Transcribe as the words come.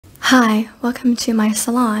Hi, welcome to my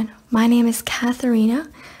salon. My name is Katharina,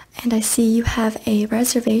 and I see you have a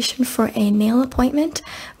reservation for a nail appointment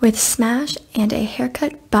with Smash and a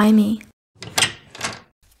haircut by me.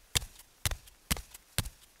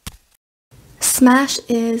 Smash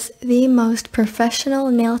is the most professional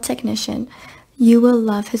nail technician. You will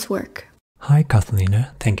love his work. Hi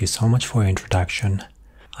Katharina, thank you so much for your introduction.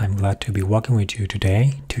 I'm glad to be working with you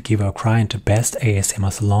today to give our client the best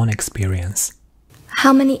ASMR salon experience.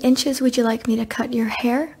 How many inches would you like me to cut your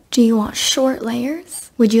hair? Do you want short layers?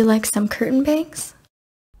 Would you like some curtain bangs?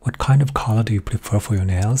 What kind of color do you prefer for your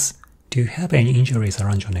nails? Do you have any injuries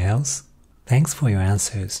around your nails? Thanks for your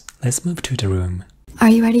answers. Let's move to the room. Are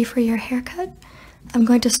you ready for your haircut? I'm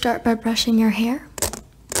going to start by brushing your hair.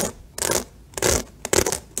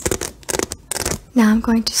 Now I'm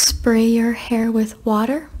going to spray your hair with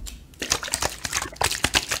water.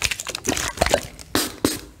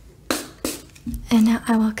 And now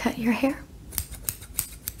I will cut your hair.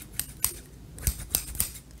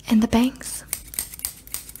 And the bangs.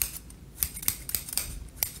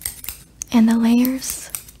 And the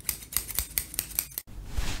layers.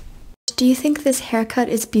 Do you think this haircut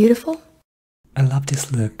is beautiful? I love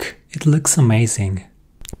this look. It looks amazing.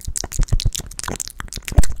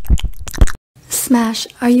 Smash,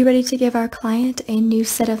 are you ready to give our client a new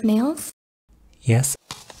set of nails? Yes,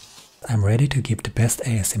 I'm ready to give the best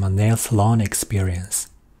ASMR nail salon experience.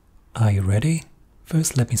 Are you ready?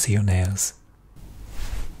 First, let me see your nails.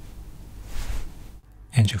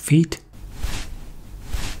 And your feet?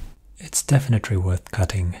 It's definitely worth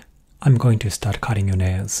cutting. I'm going to start cutting your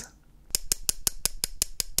nails.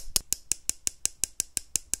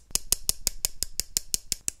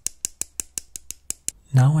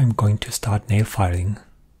 Now I'm going to start nail filing.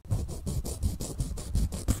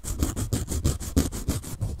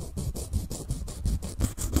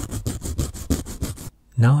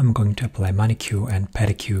 Now I'm going to apply manicure and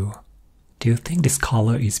pedicure. Do you think this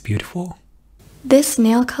color is beautiful? This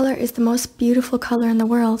nail color is the most beautiful color in the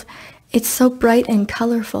world. It's so bright and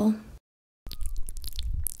colorful.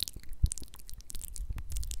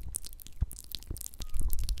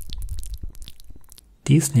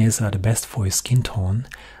 These nails are the best for your skin tone.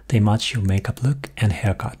 They match your makeup look and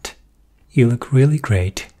haircut. You look really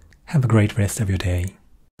great. Have a great rest of your day.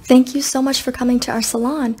 Thank you so much for coming to our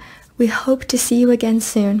salon. We hope to see you again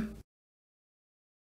soon.